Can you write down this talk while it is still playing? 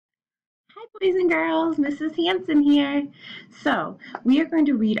Hi, boys and girls. Mrs. Hanson here. So, we are going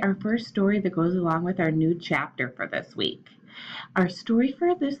to read our first story that goes along with our new chapter for this week. Our story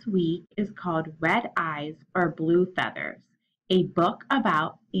for this week is called Red Eyes or Blue Feathers, a book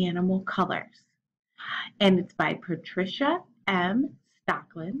about animal colors. And it's by Patricia M.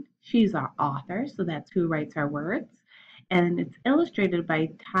 Stockland. She's our author, so that's who writes our words. And it's illustrated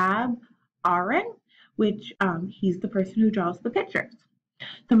by Tab Aaron, which he's the person who draws the pictures.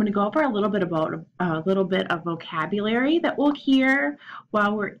 So I'm going to go over a little bit of vocabulary that we'll hear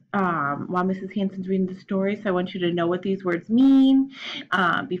while Mrs. Hanson's reading the story. So I want you to know what these words mean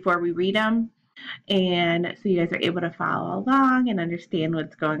before we read them, and so you guys are able to follow along and understand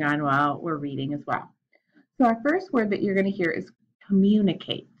what's going on while we're reading as well. So our first word that you're going to hear is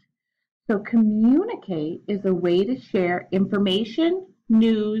communicate. So communicate is a way to share information,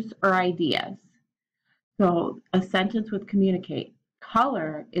 news, or ideas. So a sentence with communicate.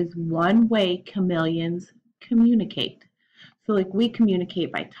 Color is one way chameleons communicate. So like we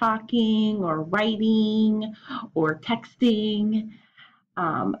communicate by talking or writing or texting.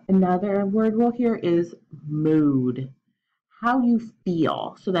 Another word we'll hear is mood. How you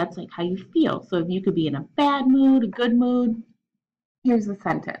feel. So that's like how you feel. So if you could be in a bad mood, a good mood, here's the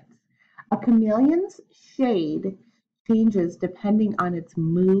sentence. A chameleon's shade changes depending on its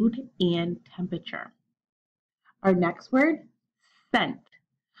mood and temperature. Our next word, scent.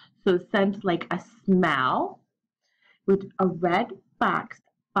 So scent like a smell, which a red fox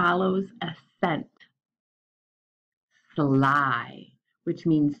follows a scent. Sly, which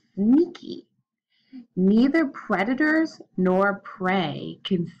means sneaky. Neither predators nor prey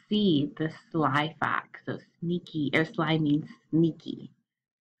can see the sly fox. So sneaky or sly means sneaky.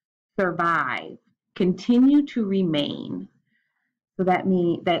 Survive, continue to remain. So that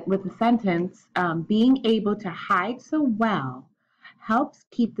means that with the sentence, being able to hide so well helps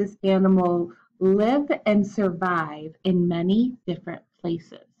keep this animal live and survive in many different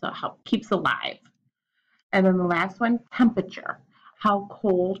places. So it keeps alive. And then the last one, temperature, how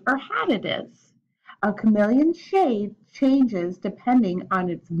cold or hot it is. A chameleon's shade changes depending on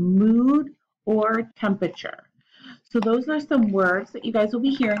its mood or temperature. So those are some words that you guys will be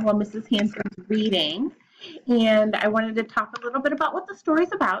hearing while Mrs. Hanson's reading. And I wanted to talk a little bit about what the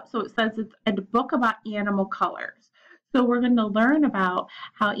story's about. So it says it's a book about animal colors. So we're going to learn about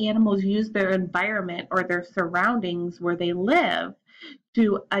how animals use their environment or their surroundings where they live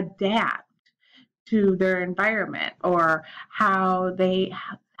to adapt to their environment, or how they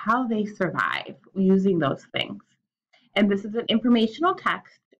survive using those things. And this is an informational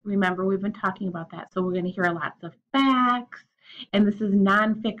text. Remember, we've been talking about that. So we're going to hear lots of facts. And this is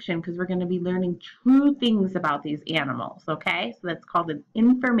nonfiction because we're going to be learning true things about these animals, okay? So that's called an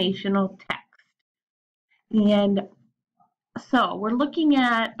informational text. And so we're looking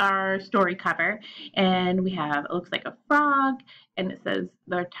at our story cover, and we have, it looks like a frog, and it says,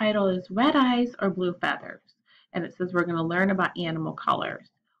 their title is Red Eyes or Blue Feathers. And it says we're going to learn about animal colors.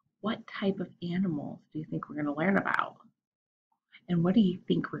 What type of animals do you think we're going to learn about? And what do you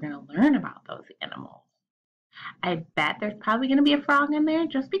think we're going to learn about those animals? I bet there's probably going to be a frog in there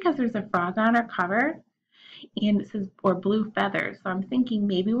just because there's a frog on our cover. And it says, or blue feathers. So I'm thinking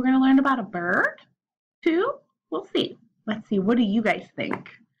maybe we're going to learn about a bird too. We'll see. Let's see. What do you guys think?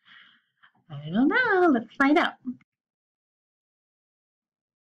 I don't know. Let's find out.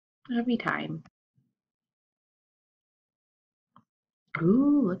 Every time.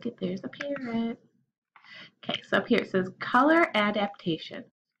 Ooh, look at, there's a parrot. Okay, so up here it says color adaptation.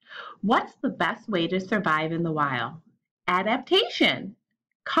 What's the best way to survive in the wild? Adaptation.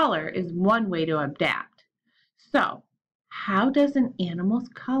 Color is one way to adapt. So, how does an animal's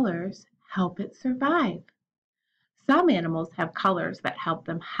colors help it survive? Some animals have colors that help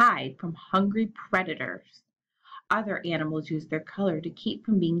them hide from hungry predators. Other animals use their color to keep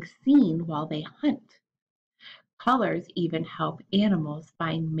from being seen while they hunt. Colors even help animals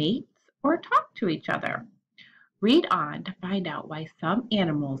find mates or talk to each other. Read on to find out why some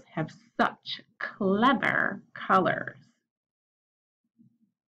animals have such clever colors.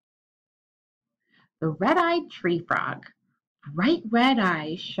 The red-eyed tree frog. Bright red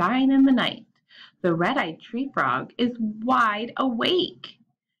eyes shine in the night. The red-eyed tree frog is wide awake.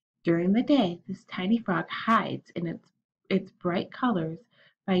 During the day, this tiny frog hides in its bright colors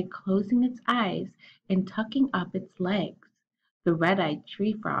by closing its eyes and tucking up its legs. The red-eyed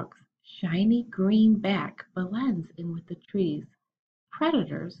tree frog's shiny green back blends in with the trees.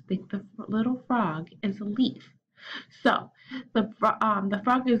 Predators think the little frog is a leaf. So the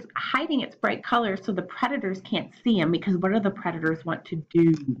frog is hiding its bright colors so the predators can't see him, because what do the predators want to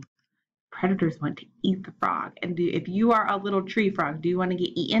do? Predators want to eat the frog. And if you are a little tree frog, do you want to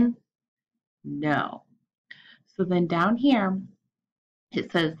get eaten? No. So then down here,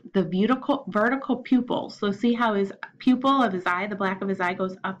 it says the vertical pupils. So see how his pupil of his eye, the black of his eye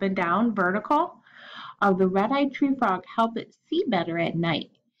goes up and down vertical? Of the red-eyed tree frog help it see better at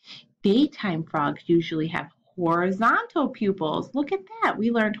night. Daytime frogs usually have horizontal pupils. Look at that.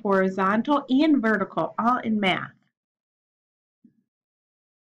 We learned horizontal and vertical all in math.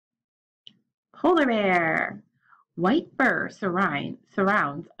 Polar bear. White fur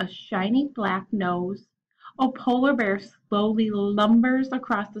surrounds a shiny black nose. A polar bear slowly lumbers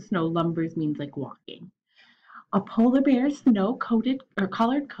across the snow. Lumbers means like walking. A polar bear's snow-coated or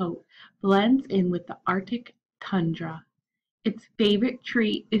colored coat blends in with the Arctic tundra. Its favorite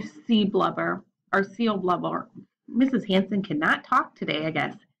treat is sea blubber or seal blubber. Mrs. Hanson cannot talk today, I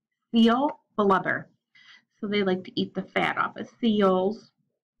guess. Seal blubber. So they like to eat the fat off of seals.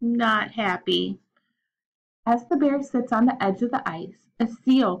 Not happy. As the bear sits on the edge of the ice, a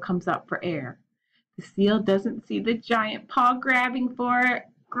seal comes up for air. The seal doesn't see the giant paw grabbing for it.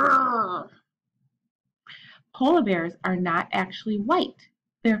 Grrr. Polar bears are not actually white.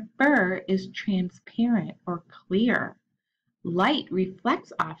 Their fur is transparent or clear. Light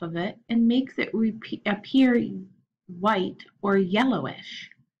reflects off of it and makes it appear white or yellowish.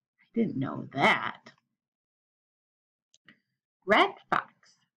 I didn't know that. Red fox.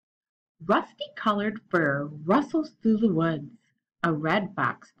 Rusty-colored fur rustles through the woods. A red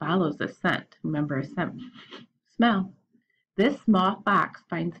fox follows a scent. Remember a scent, smell. This small fox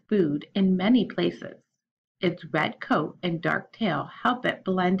finds food in many places. Its red coat and dark tail help it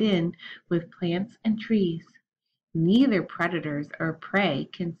blend in with plants and trees. Neither predators or prey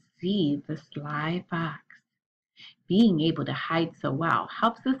can see the sly fox. Being able to hide so well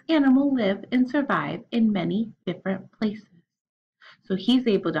helps this animal live and survive in many different places. So he's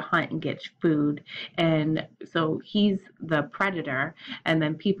able to hunt and get food, and so he's the predator, and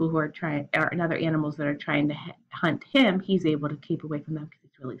then people who are trying, or other animals that are trying to hunt him, he's able to keep away from them because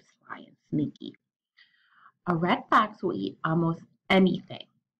he's really sly and sneaky. A red fox will eat almost anything,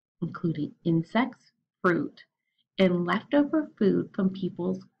 including insects, fruit, and leftover food from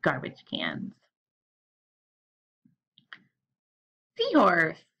people's garbage cans.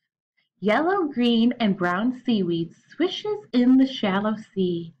 Seahorse. Yellow, green, and brown seaweed swishes in the shallow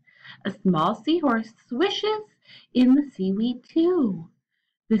sea. A small seahorse swishes in the seaweed too.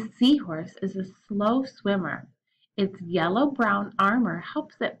 The seahorse is a slow swimmer. Its yellow-brown armor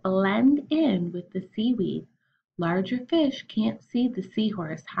helps it blend in with the seaweed. Larger fish can't see the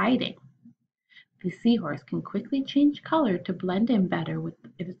seahorse hiding. The seahorse can quickly change color to blend in better with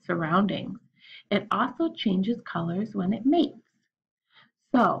its surroundings. It also changes colors when it mates.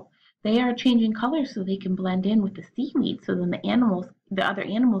 So they are changing colors so they can blend in with the seaweed so then the other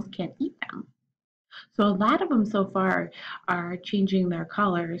animals can't eat them. So a lot of them so far are changing their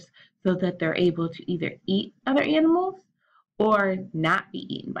colors so that they're able to either eat other animals or not be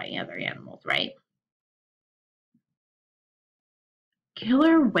eaten by other animals, right?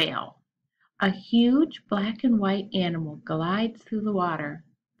 Killer whale. A huge black and white animal glides through the water.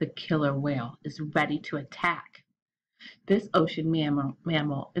 The killer whale is ready to attack. This ocean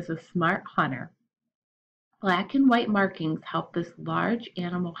mammal is a smart hunter. Black and white markings help this large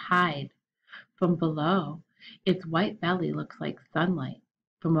animal hide. From below, its white belly looks like sunlight.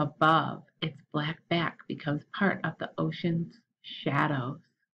 From above, its black back becomes part of the ocean's shadows.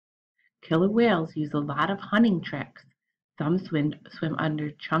 Killer whales use a lot of hunting tricks. Some swim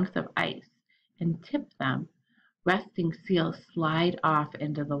under chunks of ice and tip them. Resting seals slide off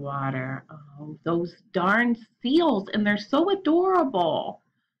into the water. Oh, those darn seals, and they're so adorable.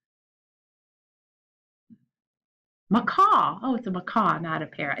 Macaw. Oh, it's a macaw, not a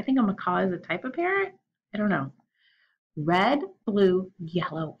parrot. I think a macaw is a type of parrot. I don't know. Red, blue,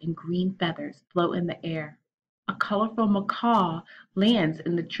 yellow, and green feathers float in the air. A colorful macaw lands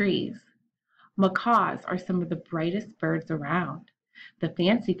in the trees. Macaws are some of the brightest birds around. The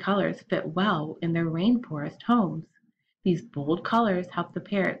fancy colors fit well in their rainforest homes. These bold colors help the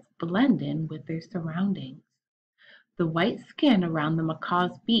parrots blend in with their surroundings. The white skin around the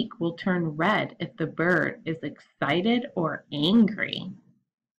macaw's beak will turn red if the bird is excited or angry.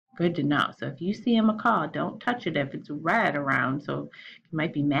 Good to know. So if you see a macaw, don't touch it if it's red around, so it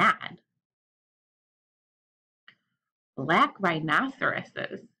might be mad. Black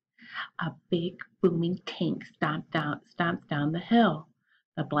rhinoceroses. A big booming tank stomps down the hill.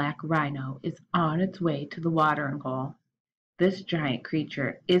 The black rhino is on its way to the watering hole. This giant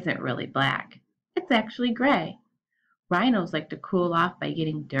creature isn't really black. It's actually gray. Rhinos like to cool off by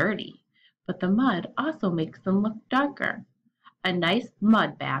getting dirty, but the mud also makes them look darker. A nice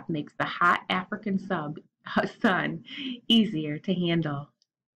mud bath makes the hot African sun easier to handle.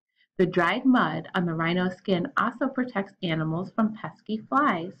 The dried mud on the rhino's skin also protects animals from pesky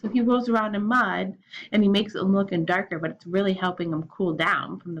flies. So he rolls around in mud and he makes it look darker, but it's really helping him cool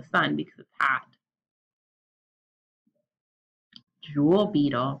down from the sun because it's hot. Jewel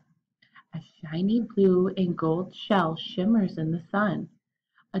beetle. A shiny blue and gold shell shimmers in the sun.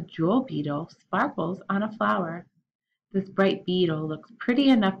 A jewel beetle sparkles on a flower. This bright beetle looks pretty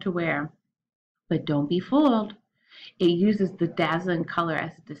enough to wear, but don't be fooled. It uses the dazzling color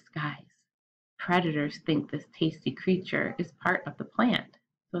as a disguise. Predators think this tasty creature is part of the plant,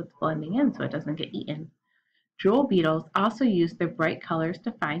 so it's blending in so it doesn't get eaten. Jewel beetles also use their bright colors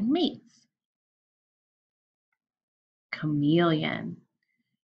to find mates. Chameleon.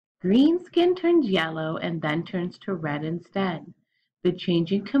 Green skin turns yellow and then turns to red instead. The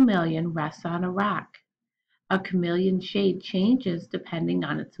changing chameleon rests on a rock. A chameleon shade changes depending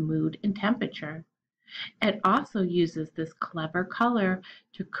on its mood and temperature. It also uses this clever color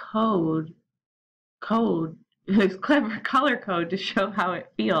to this clever color code to show how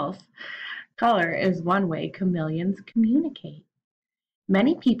it feels. Color is one way chameleons communicate.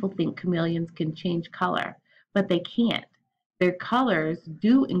 Many people think chameleons can change color, but they can't. Their colors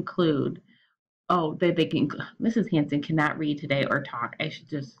do include, they can, Mrs. Hanson cannot read today or talk. I should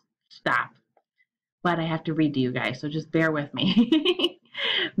just stop. But I have to read to you guys, so just bear with me.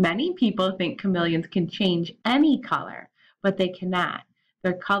 Many people think chameleons can change any color, but they cannot.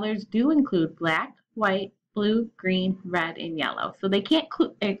 Their colors do include black, white, blue, green, red, and yellow. So they can't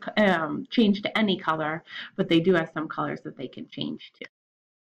change to any color, but they do have some colors that they can change to.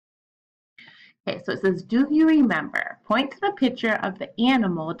 Okay, so it says, do you remember? Point to the picture of the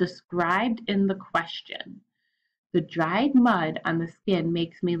animal described in the question. The dried mud on the skin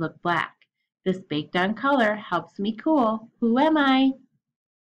makes me look black. This baked on color helps me cool. Who am I?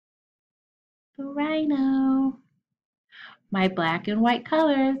 The rhino. My black and white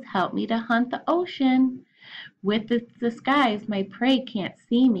colors help me to hunt the ocean. With its disguise, my prey can't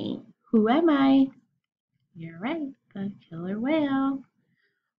see me. Who am I? You're right, the killer whale.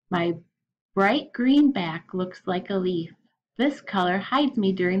 My bright green back looks like a leaf. This color hides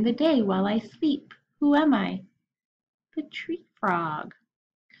me during the day while I sleep. Who am I? The tree frog.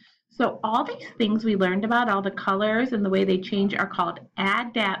 So all these things we learned about, all the colors and the way they change, are called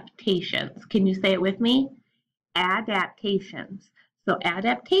adaptations. Can you say it with me? Adaptations. So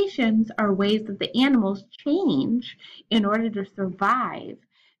adaptations are ways that the animals change in order to survive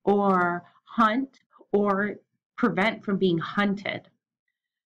or hunt or prevent from being hunted.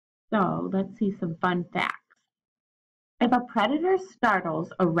 So let's see some fun facts. If a predator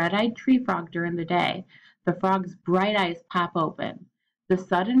startles a red-eyed tree frog during the day, the frog's bright eyes pop open. The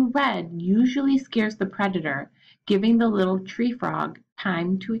sudden red usually scares the predator, giving the little tree frog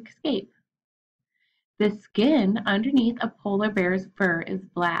time to escape. The skin underneath a polar bear's fur is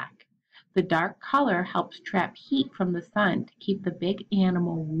black. The dark color helps trap heat from the sun to keep the big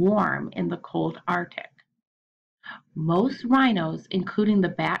animal warm in the cold Arctic. Most rhinos, including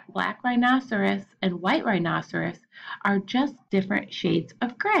the black rhinoceros and white rhinoceros, are just different shades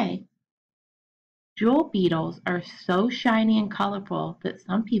of gray. Jewel beetles are so shiny and colorful that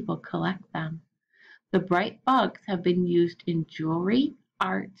some people collect them. The bright bugs have been used in jewelry,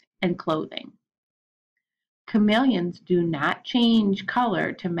 art, and clothing. Chameleons do not change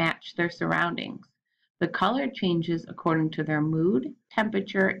color to match their surroundings. The color changes according to their mood,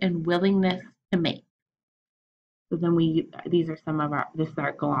 temperature, and willingness to mate. So then these are some of this is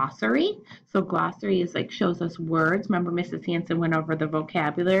our glossary. So glossary is shows us words. Remember Mrs. Hanson went over the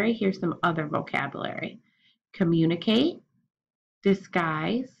vocabulary. Here's some other vocabulary. Communicate,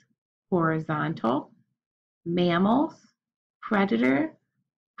 disguise, horizontal, mammals, predator,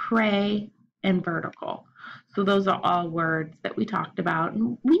 prey, and vertical. So those are all words that we talked about,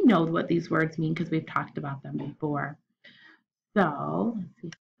 and we know what these words mean because we've talked about them before. So let's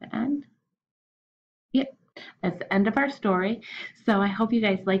see the end. Yep, that's the end of our story. So I hope you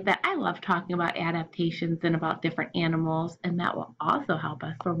guys like that. I love talking about adaptations and about different animals, and that will also help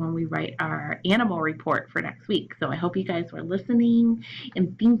us for when we write our animal report for next week. So I hope you guys were listening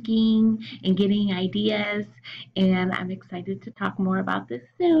and thinking and getting ideas, and I'm excited to talk more about this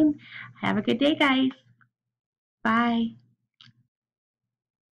soon. Have a good day, guys. Bye.